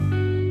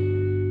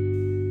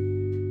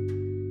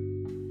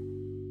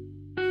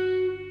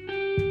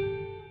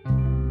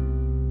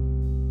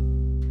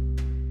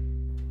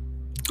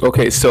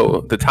Okay,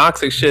 so the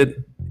toxic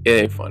shit, it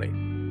ain't funny.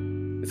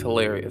 It's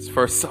hilarious.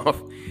 First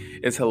off,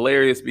 it's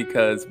hilarious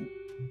because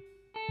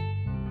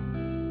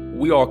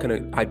we all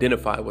can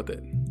identify with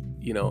it.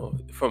 You know,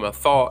 from a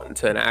thought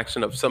into an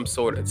action of some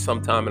sort at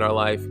some time in our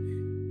life,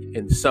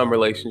 in some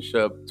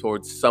relationship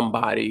towards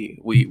somebody,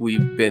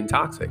 we've been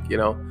toxic, you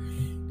know?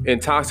 And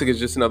toxic is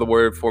just another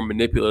word for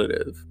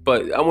manipulative.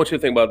 But I want you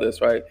to think about this,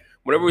 right?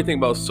 Whenever we think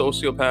about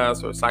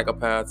sociopaths or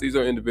psychopaths, these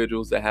are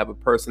individuals that have a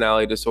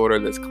personality disorder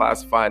that's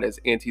classified as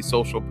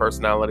antisocial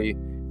personality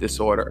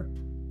disorder,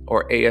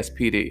 or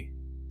ASPD.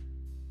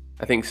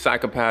 I think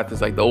psychopath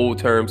is like the old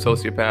term,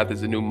 sociopath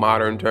is the new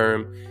modern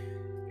term.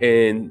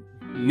 And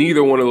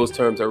neither one of those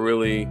terms are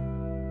really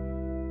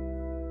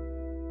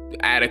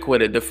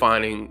adequate at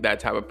defining that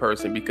type of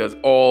person, because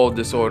all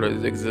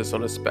disorders exist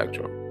on a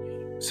spectrum.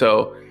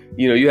 So,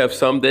 you know, you have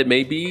some that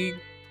may be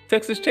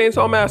Texas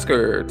Chainsaw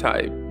Massacre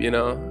type,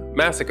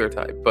 massacre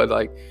type, but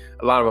like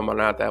a lot of them are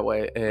not that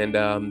way. And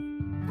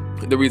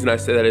the reason I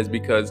say that is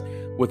because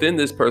within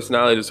this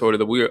personality disorder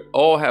that we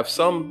all have to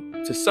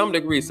some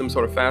degree, some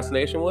sort of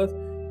fascination with,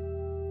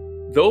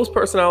 those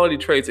personality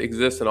traits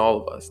exist in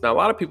all of us. Now, a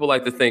lot of people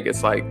like to think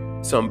it's like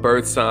some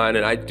birth sign,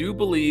 and I do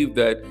believe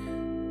that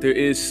there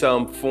is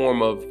some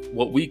form of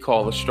what we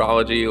call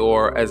astrology,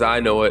 or as I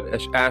know it,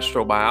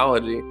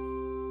 astrobiology,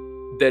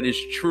 that is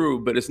true,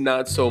 but it's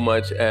not so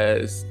much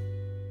as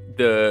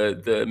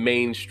the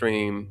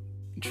mainstream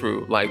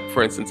true. Like,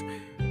 for instance,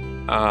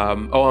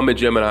 I'm a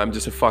Gemini, I'm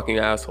just a fucking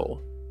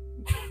asshole.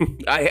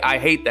 I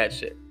hate that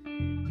shit.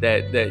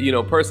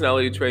 That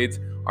personality traits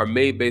are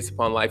made based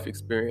upon life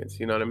experience.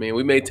 You know what I mean?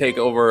 We may take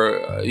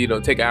over,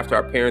 take after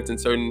our parents in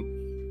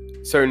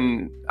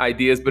certain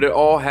ideas, but it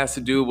all has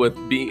to do with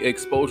being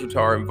exposure to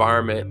our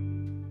environment.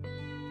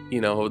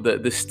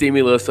 The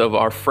stimulus of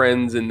our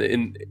friends, and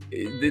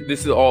this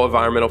is all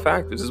environmental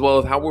factors, as well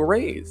as how we're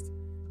raised.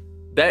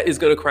 That is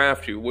going to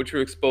craft you, what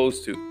you're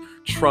exposed to,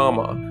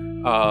 trauma,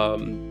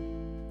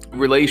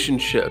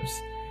 relationships,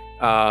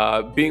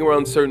 being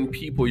around certain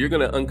people. You're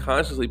going to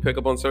unconsciously pick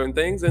up on certain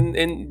things,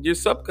 and your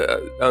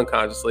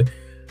unconsciously.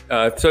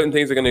 Certain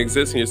things are going to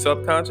exist in your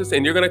subconscious,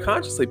 and you're going to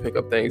consciously pick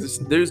up things.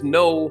 There's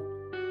no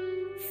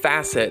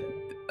facet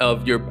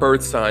of your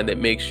birth sign that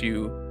makes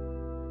you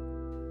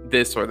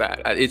this or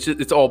that.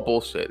 It's all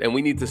bullshit, and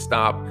we need to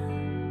stop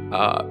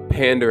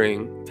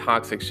pandering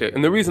toxic shit.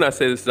 And the reason I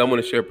say this is I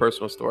want to share a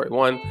personal story.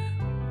 One,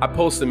 I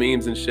post the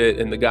memes and shit,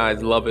 and the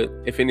guys love it.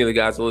 If any of the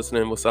guys are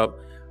listening, what's up?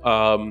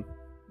 My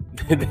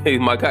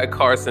guy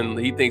Carson,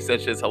 he thinks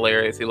that shit's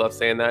hilarious. He loves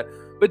saying that.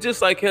 But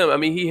just like him, I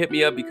mean, he hit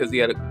me up because he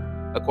had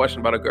a question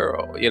about a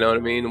girl. You know what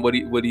I mean?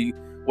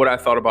 What I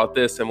thought about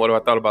this and what I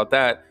thought about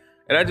that.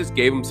 And I just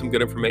gave him some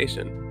good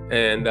information.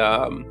 And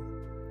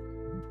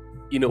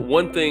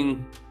one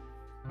thing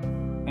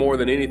more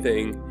than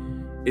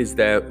anything is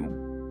that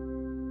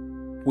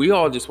we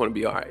all just want to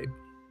be all right.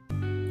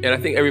 And I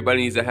think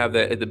everybody needs to have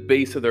that at the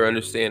base of their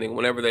understanding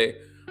whenever they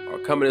are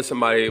coming to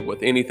somebody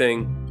with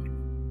anything,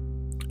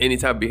 any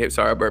type of behavior.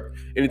 Sorry, I burped.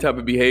 Any type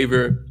of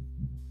behavior,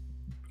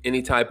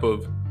 any type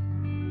of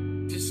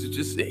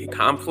just a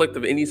conflict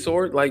of any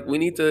sort. Like, we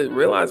need to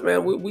realize,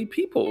 man, we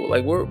people,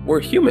 like we're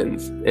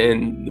humans,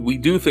 and we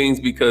do things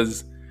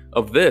because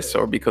of this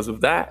or because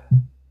of that.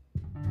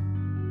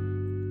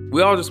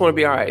 We all just want to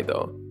be all right,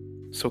 though.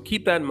 So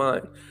keep that in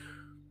mind.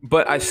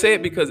 But I say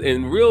it because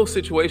in real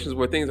situations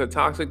where things are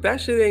toxic,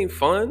 that shit ain't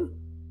fun.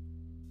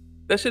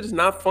 That shit is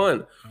not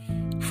fun.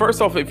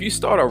 First off, if you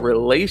start a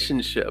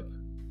relationship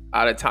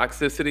out of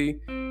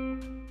toxicity,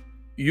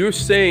 you're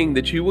saying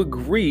that you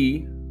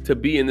agree to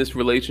be in this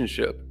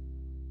relationship,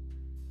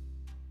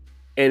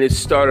 and it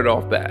started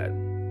off bad.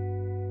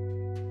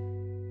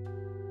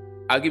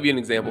 I'll give you an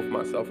example for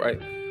myself,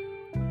 right?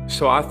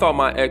 So I thought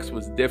my ex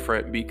was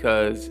different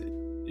because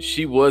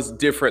she was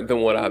different than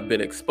what I've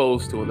been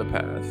exposed to in the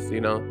past.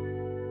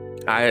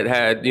 I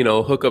had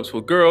hookups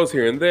with girls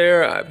here and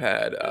there.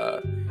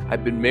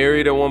 I've been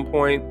married at one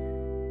point,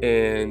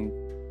 and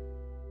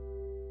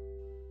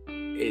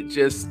it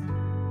just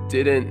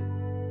didn't.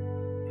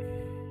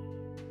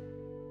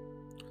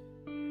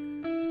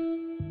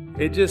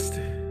 It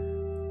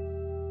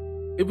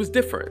was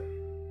different.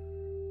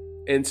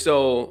 And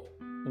so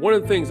one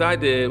of the things I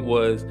did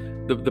was,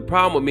 the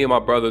problem with me and my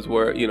brothers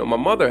were, my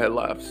mother had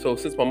left. So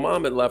since my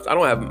mom had left, I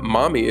don't have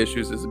mommy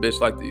issues, as a bitch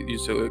like they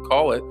used to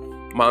call it,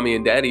 mommy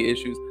and daddy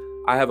issues.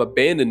 I have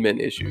abandonment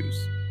issues.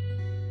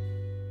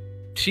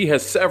 She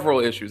has several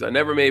issues. I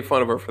never made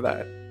fun of her for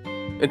that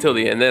until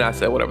the end. Then I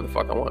said whatever the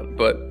fuck I want.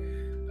 But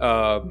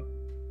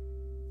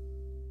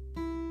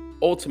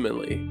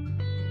ultimately,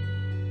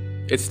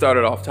 it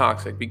started off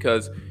toxic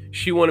because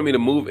she wanted me to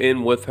move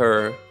in with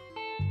her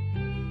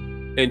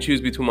and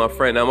choose between my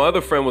friend. Now, my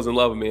other friend was in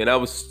love with me, and I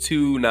was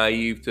too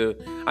naive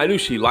I knew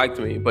she liked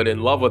me, but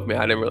in love with me,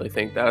 I didn't really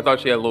think that. I thought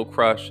she had a little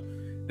crush,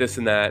 this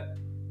and that,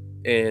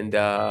 and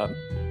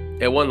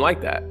it wasn't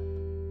like that.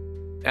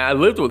 And I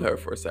lived with her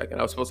for a second.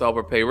 I was supposed to help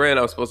her pay rent.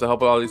 I was supposed to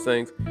help her all these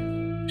things.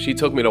 She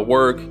took me to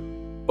work,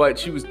 but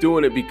she was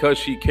doing it because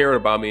she cared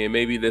about me, and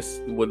maybe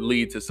this would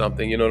lead to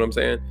something, you know what I'm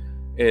saying?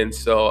 And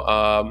so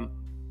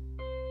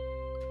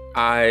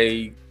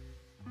I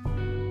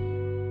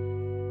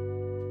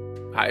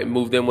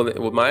moved in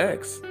with my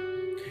ex.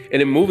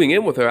 And in moving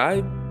in with her,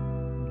 I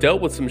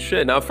dealt with some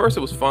shit. Now, at first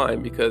it was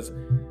fine because,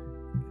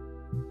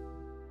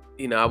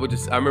 I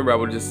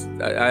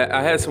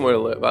had somewhere to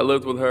live. I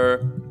lived with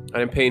her. I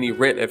didn't pay any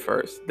rent at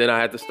first. Then I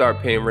had to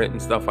start paying rent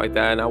and stuff like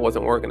that. And I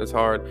wasn't working as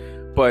hard.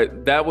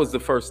 But that was the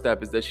first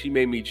step, is that she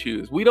made me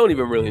choose. We don't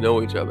even really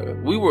know each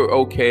other. We were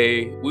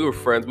okay. We were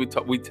friends. We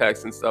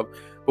text and stuff.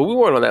 But we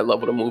weren't on that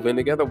level to move in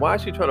together. Why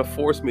is she trying to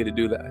force me to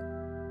do that?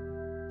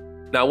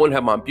 Now, I wouldn't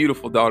have my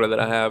beautiful daughter that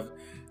I have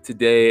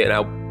today. And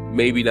I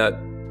maybe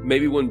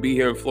wouldn't be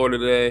here in Florida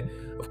today.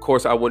 Of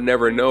course, I would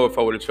never know if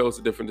I would have chose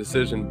a different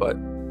decision. But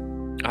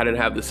I didn't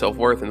have the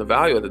self-worth and the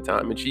value at the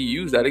time. And she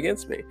used that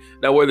against me.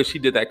 Now, whether she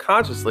did that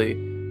consciously,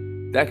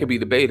 that could be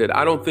debated.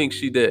 I don't think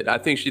she did. I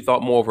think she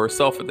thought more of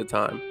herself at the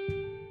time.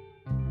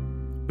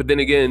 But then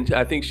again,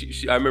 I think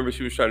I remember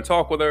she was trying to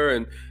talk with her,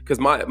 and because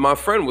my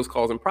friend was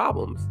causing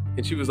problems.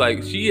 And she was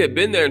like, she had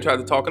been there and tried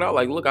to talk it out.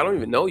 Like, look, I don't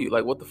even know you.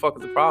 Like, what the fuck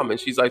is the problem? And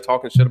she's like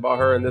talking shit about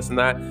her and this and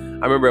that. I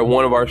remember at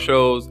one of our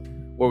shows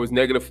where it was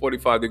negative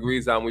 45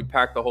 degrees out, and we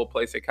packed the whole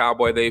place at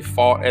Cowboy. They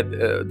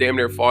damn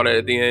near fought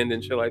at the end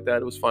and shit like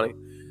that. It was funny.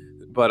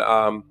 But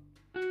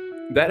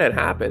that had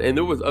happened. And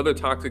there was other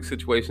toxic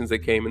situations that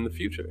came in the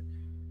future.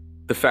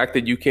 The fact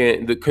that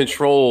the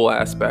control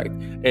aspect,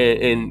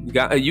 and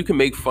you can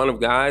make fun of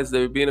guys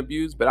that are being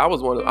abused, but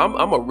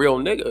I'm a real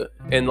nigga,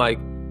 and like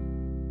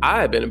I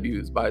have been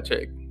abused by a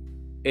chick,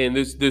 and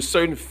there's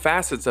certain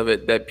facets of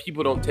it that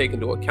people don't take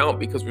into account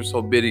because we're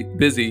so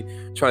busy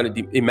trying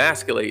to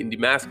emasculate and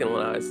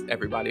demasculinize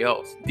everybody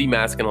else.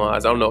 Demasculinize. I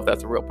don't know if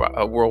that's a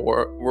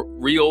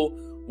real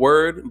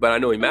word, but I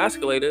know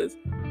emasculate is.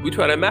 We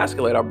try to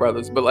emasculate our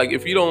brothers, but like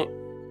if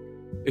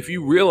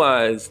you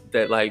realize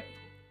that like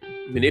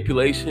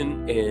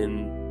manipulation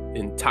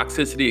and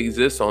toxicity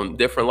exists on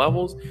different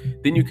levels,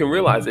 then you can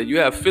realize that you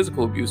have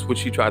physical abuse, which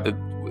she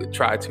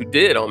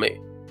did on me.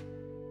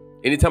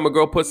 Anytime a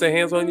girl puts their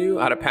hands on you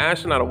out of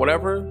passion, out of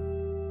whatever,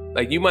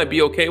 like you might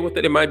be okay with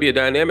it. It might be a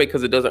dynamic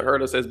because it doesn't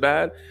hurt us as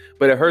bad,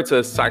 but it hurts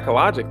us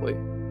psychologically.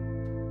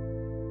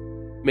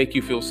 Make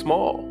you feel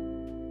small.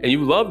 And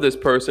you love this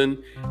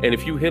person, and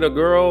if you hit a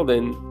girl,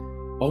 then,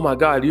 oh my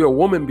God, you're a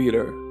woman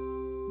beater.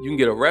 You can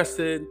get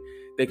arrested.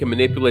 They can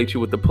manipulate you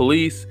with the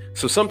police.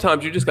 So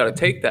sometimes you just got to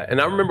take that. And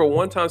I remember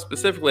one time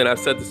specifically, and I've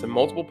said this in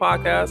multiple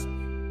podcasts,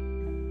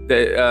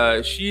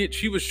 that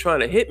she was trying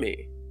to hit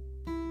me.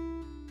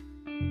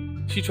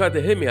 She tried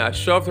to hit me. I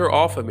shoved her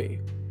off of me.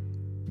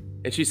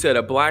 And she said,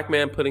 a black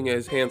man putting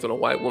his hands on a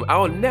white woman. I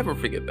will never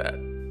forget that.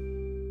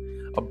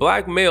 A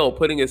black male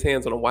putting his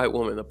hands on a white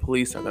woman, the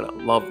police are going to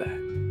love that.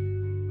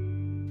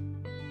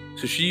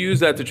 So she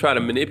used that to try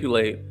to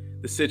manipulate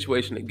the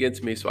situation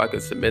against me so I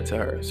could submit to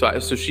her,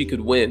 so she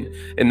could win.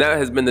 And that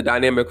has been the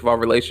dynamic of our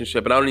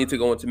relationship. And I don't need to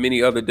go into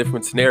many other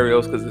different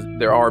scenarios because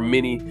there are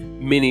many,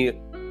 many,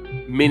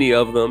 many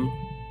of them,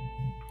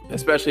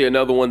 especially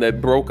another one that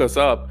broke us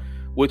up,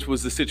 which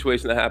was the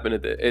situation that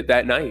happened at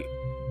that night.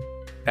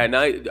 At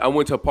night, I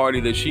went to a party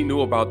that she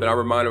knew about that I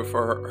reminded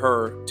for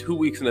her 2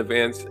 weeks in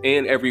advance,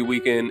 and every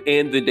weekend,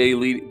 and the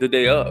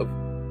day of.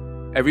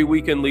 Every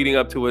weekend leading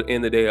up to it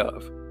and the day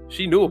of.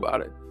 She knew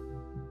about it.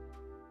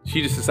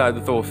 She just decided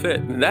to throw a fit.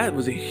 And that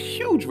was a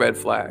huge red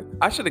flag.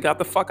 I should have got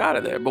the fuck out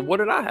of there. But what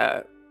did I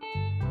have?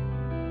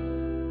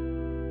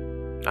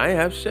 I didn't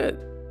have shit.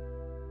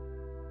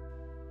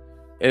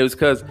 And it was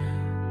because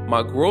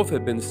my growth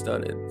had been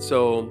stunted.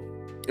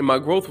 And my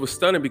growth was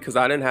stunted because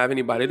I didn't have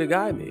anybody to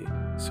guide me.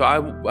 So I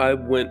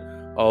went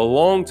a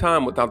long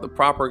time without the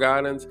proper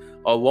guidance,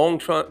 a long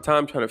time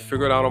trying to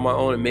figure it out on my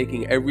own and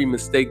making every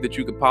mistake that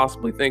you could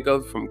possibly think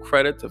of, from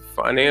credit to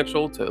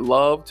financial to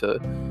love to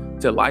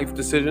life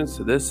decisions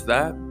to this,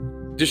 that.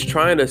 Just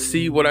trying to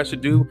see what I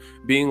should do,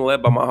 being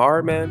led by my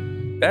heart,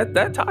 man.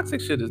 That toxic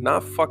shit is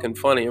not fucking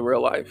funny in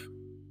real life.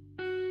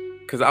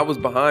 Because I was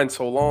behind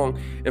so long,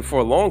 and for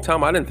a long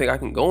time, I didn't think I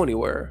can go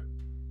anywhere.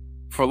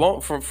 For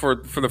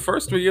the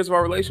first 3 years of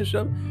our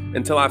relationship,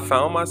 until I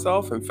found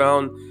myself and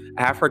found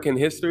African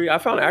history. I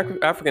found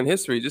African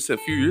history just 5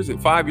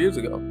 years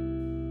ago.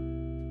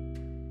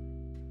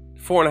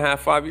 4.5,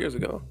 5 years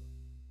ago.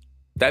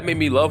 That made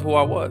me love who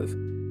I was.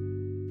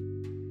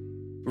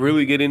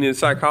 Really getting into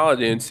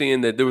psychology and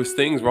seeing that there was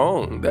things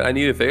wrong, that I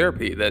needed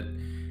therapy, that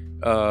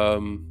I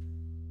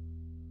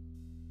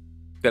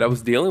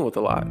was dealing with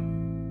a lot,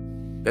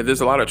 that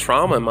there's a lot of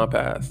trauma in my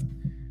past,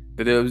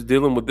 that I was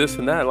dealing with this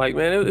and that. Like,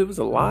 man, it was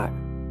a lot.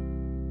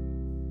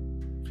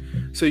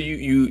 So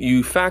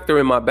you factor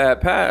in my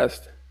bad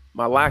past,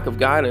 my lack of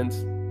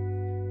guidance,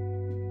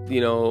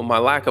 my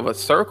lack of a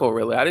circle,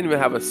 really. I didn't even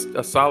have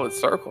a solid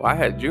circle. I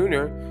had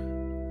Junior,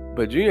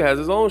 but Junior has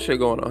his own shit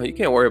going on. He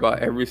can't worry about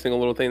every single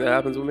little thing that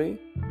happens with me.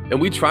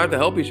 And we tried to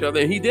help each other,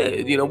 and he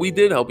did. We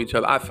did help each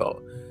other, I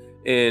felt.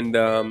 And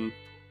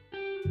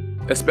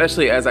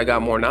especially as I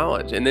got more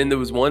knowledge. And then there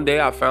was one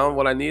day I found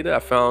what I needed. I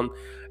found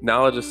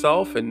knowledge of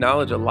self and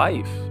knowledge of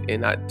life.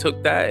 And I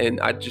took that and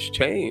I just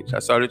changed. I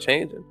started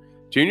changing.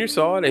 Junior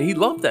saw it and he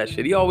loved that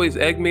shit. He always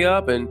egged me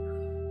up and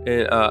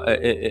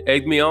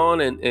egged me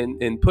on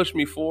and pushed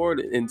me forward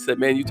and said,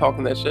 man, you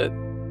talking that shit?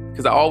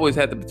 Because I always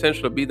had the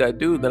potential to be that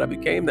dude. Then I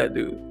became that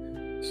dude.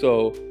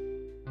 So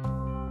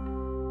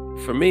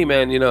for me,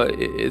 man,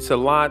 it's a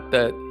lot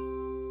that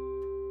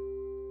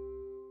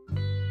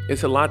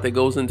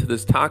goes into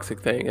this toxic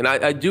thing. And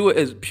I do it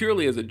as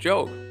purely as a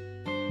joke.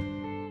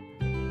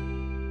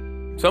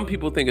 Some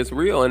people think it's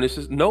real, and it's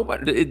just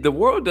nobody. The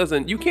world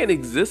doesn't. You can't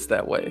exist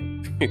that way.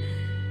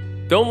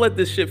 Don't let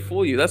this shit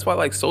fool you. That's why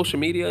like social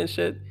media and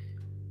shit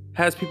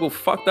has people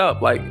fucked up.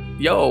 Like,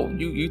 yo,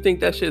 you think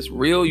that shit's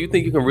real? You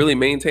think you can really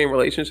maintain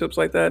relationships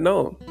like that?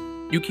 No.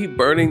 You keep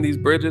burning these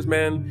bridges,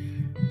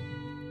 man.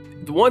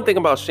 The one thing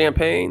about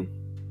Champagne,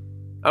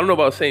 I don't know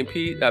about St.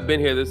 Pete. I've been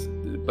here this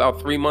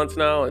about 3 months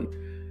now, and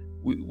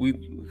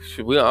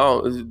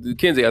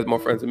Kinsey has more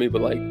friends than me,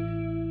 but like,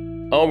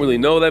 I don't really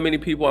know that many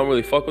people. I don't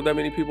really fuck with that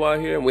many people out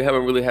here. And we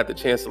haven't really had the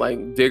chance to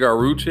like dig our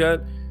roots yet.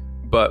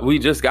 But we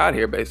just got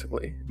here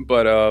basically.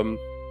 But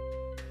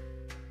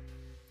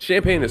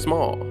Champagne is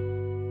small.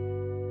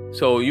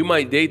 So you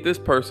might date this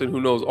person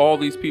who knows all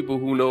these people,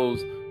 who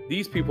knows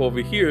these people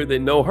over here that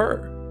know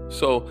her.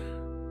 So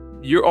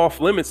you're off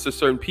limits to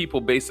certain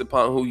people based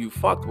upon who you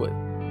fucked with.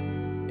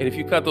 And if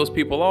you cut those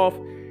people off,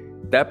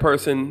 that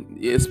person,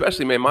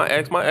 especially, man, my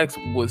ex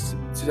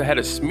had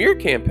a smear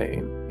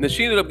campaign. And then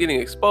she ended up getting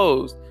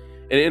exposed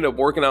and it ended up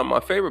working out in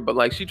my favor. But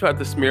like, she tried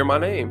to smear my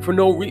name for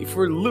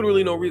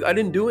literally no reason. I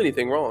didn't do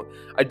anything wrong.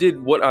 I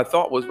did what I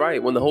thought was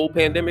right. When the whole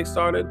pandemic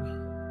started,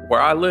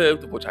 where I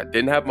lived, which I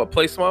didn't have a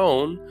place of my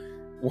own,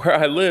 where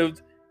I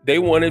lived, they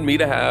wanted me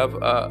to have,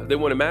 they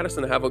wanted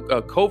Madison to have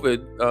a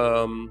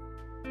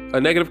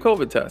negative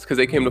COVID test because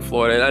they came to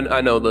Florida. And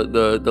I know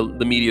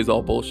the media is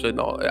all bullshit and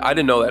all. I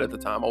didn't know that at the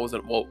time. I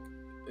wasn't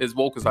as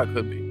woke as I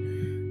could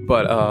be.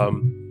 But,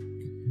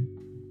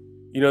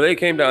 they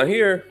came down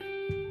here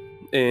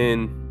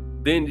and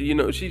then,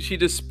 she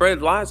just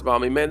spread lies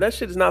about me, man. That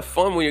shit is not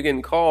fun when you're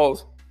getting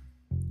calls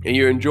and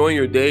you're enjoying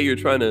your day. You're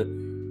trying to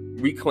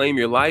reclaim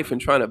your life and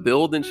trying to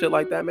build and shit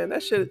like that, man.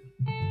 That shit,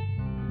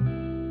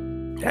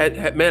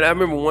 man, I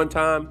remember one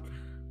time,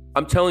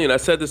 I'm telling you, and I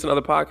said this in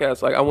other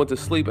podcasts, like I went to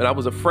sleep and I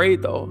was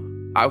afraid though.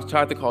 I was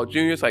trying to call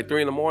Junior, it's like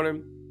 3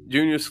 a.m,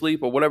 Junior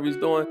sleep or whatever he's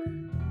doing.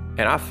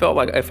 And I felt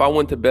like if I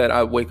went to bed,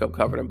 I'd wake up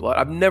covered in blood.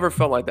 I've never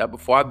felt like that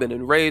before. I've been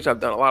enraged. I've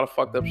done a lot of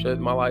fucked up shit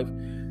in my life,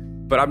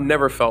 but I've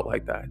never felt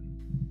like that.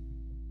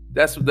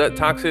 That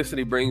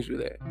toxicity brings you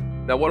there.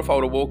 Now, what if I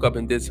would have woke up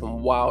and did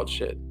some wild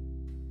shit?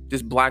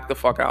 Just blacked the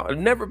fuck out. I've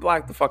never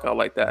blacked the fuck out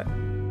like that.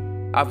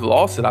 I've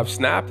lost it. I've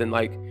snapped and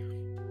like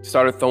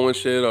started throwing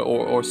shit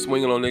or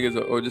swinging on niggas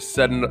or just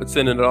sending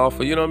it off.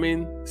 Or, you know what I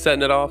mean?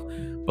 Setting it off.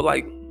 But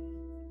like,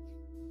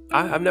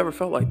 I've never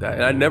felt like that.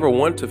 And I never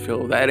want to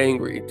feel that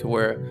angry to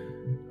where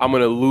I'm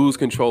going to lose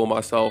control of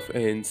myself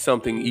and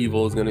something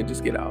evil is going to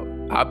just get out.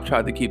 I've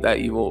tried to keep that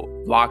evil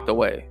locked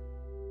away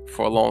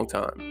for a long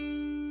time.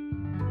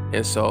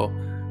 And so,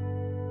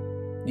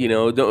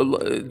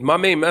 my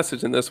main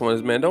message in this one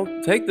is, man,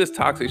 don't take this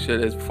toxic shit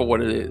as for what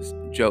it is,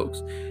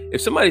 jokes. If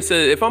somebody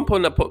says, if I'm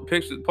putting up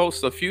pictures,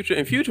 posts of Future,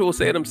 and Future will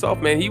say it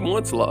himself, man, he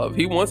wants love.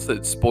 He wants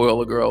to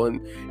spoil a girl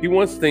and he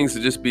wants things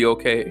to just be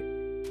okay.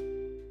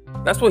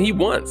 That's what he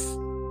wants.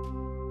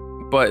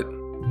 But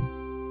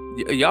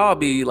y'all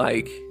be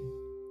like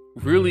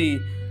really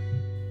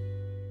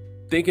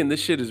thinking this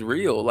shit is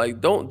real.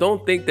 Like,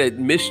 don't think that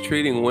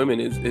mistreating women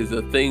is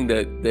a thing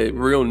that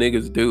real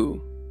niggas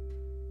do.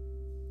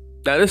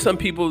 Now, there's some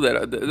people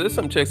there's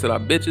some chicks that are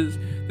bitches.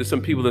 There's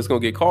some people that's gonna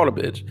get called a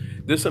bitch.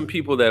 There's some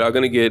people that are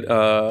gonna get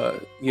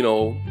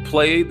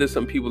played. There's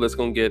some people that's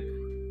gonna get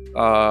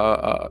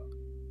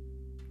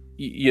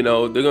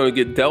they're gonna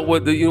get dealt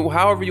with.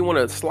 However you want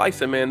to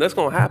slice it, man, that's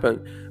gonna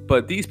happen.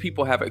 But these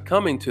people have it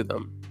coming to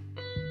them.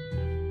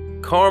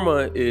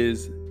 Karma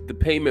is the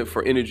payment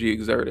for energy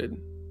exerted.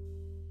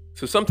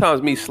 So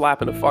sometimes me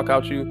slapping the fuck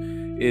out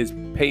you is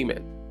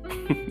payment.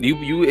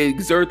 you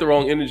exert the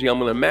wrong energy, I'm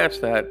gonna match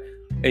that.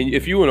 And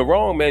if you in the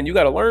wrong, man, you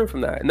got to learn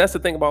from that. And that's the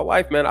thing about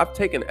life, man. I've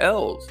taken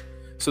L's.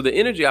 So the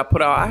energy I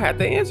put out, I had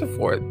to answer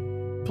for it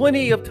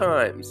plenty of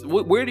times.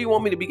 Where do you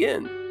want me to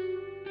begin?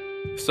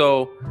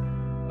 So,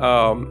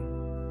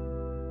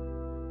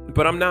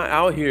 but I'm not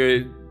out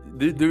here.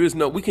 There is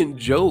no, we can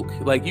joke.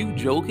 Like, you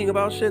joking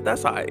about shit,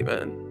 that's all right,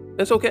 man.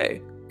 That's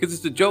okay. Because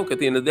it's a joke at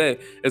the end of the day.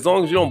 As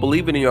long as you don't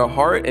believe it in your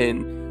heart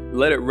and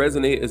let it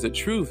resonate as a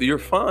truth, you're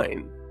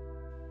fine.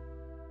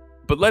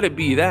 But let it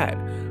be that,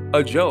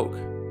 a joke.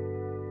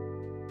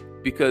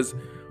 Because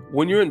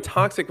when you're in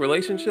toxic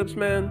relationships,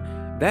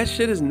 man, that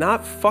shit is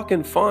not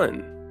fucking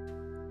fun.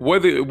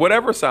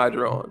 Whatever side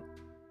you're on.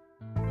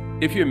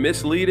 If you're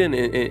misleading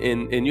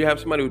and you have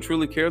somebody who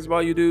truly cares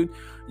about you, dude,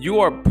 you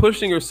are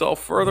pushing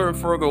yourself further and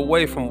further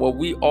away from what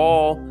we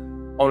all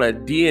on a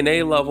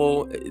DNA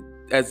level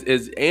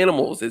as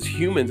animals, as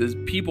humans, as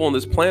people on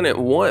this planet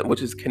want,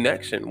 which is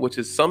connection, which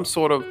is some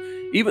sort of,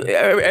 even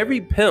every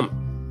pimp,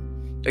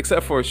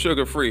 except for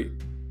sugar-free.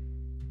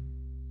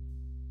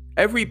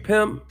 Every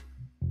pimp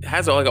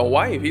has like a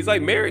wife. He's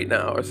like married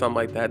now or something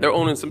like that. They're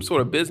owning some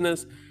sort of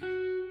business.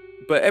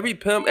 But every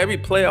pimp, every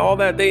player, all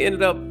that, they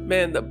ended up,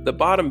 man, the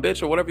bottom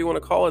bitch or whatever you want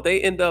to call it,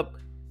 they end up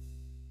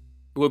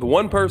with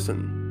one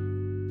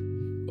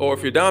person. Or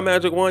if you're Don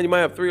Magic one, you might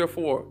have 3 or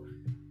 4.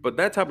 But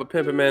that type of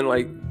pimping, man,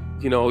 like,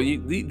 you know,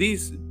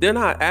 these, they're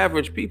not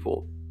average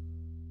people.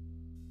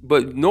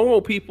 But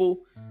normal people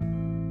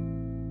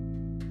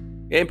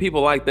and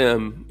people like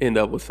them end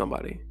up with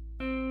somebody.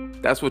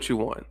 That's what you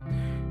want.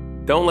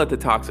 Don't let the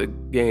toxic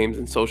games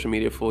and social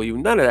media fool you.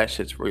 None of that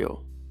shit's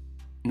real.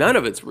 None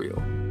of it's real.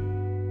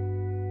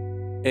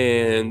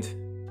 And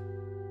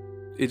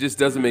it just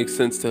doesn't make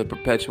sense to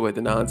perpetuate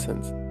the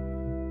nonsense.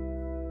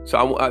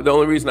 So the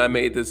only reason I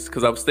made this is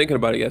because I was thinking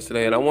about it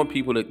yesterday, and I want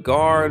people to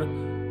guard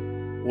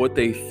what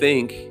they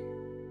think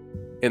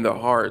in their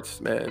hearts,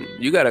 man.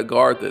 You got to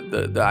guard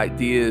the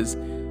ideas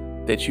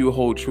that you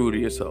hold true to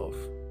yourself.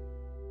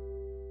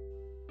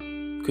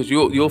 Because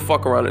you'll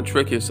fuck around and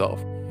trick yourself.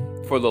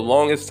 For the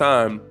longest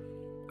time,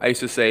 I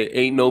used to say,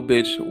 ain't no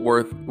bitch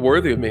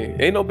worthy of me.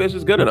 Ain't no bitch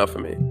is good enough for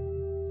me.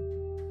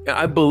 And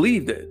I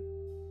believed it.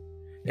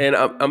 And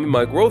I'm in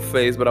my growth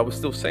phase, but I was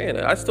still saying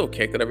it. I still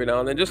kicked it every now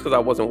and then just because I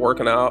wasn't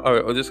working out,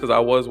 or just because I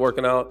was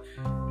working out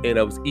and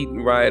I was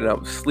eating right and I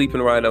was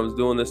sleeping right and I was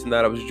doing this and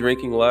that. I was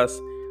drinking less.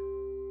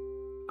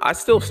 I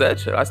still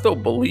said shit. I still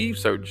believe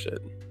certain shit.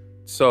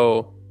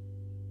 So,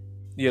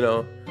 you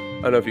know,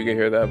 I don't know if you can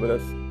hear that, but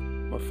that's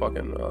my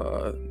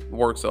fucking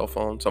work cell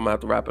phone. So I'm going to have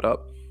to wrap it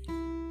up.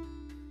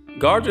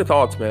 Guard your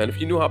thoughts, man. If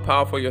you knew how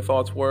powerful your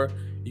thoughts were,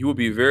 you would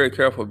be very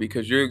careful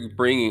because you're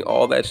bringing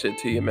all that shit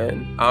to you,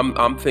 man.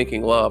 I'm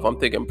thinking love. I'm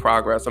thinking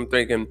progress. I'm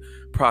thinking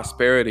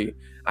prosperity.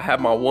 I have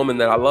my woman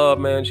that I love,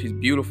 man. She's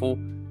beautiful,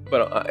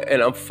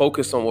 and I'm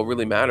focused on what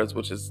really matters,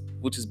 which is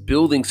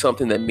building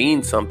something that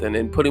means something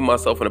and putting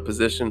myself in a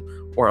position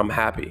where I'm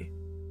happy.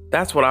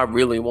 That's what I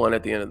really want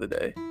at the end of the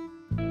day.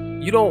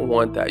 You don't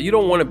want that. You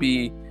don't want to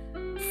be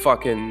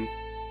fucking...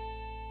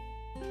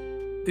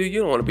 Dude, you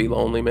don't want to be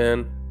lonely,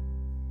 man.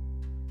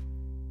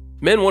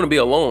 Men want to be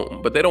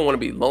alone, but they don't want to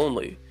be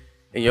lonely.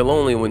 And you're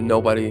lonely when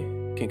nobody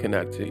can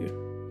connect to you.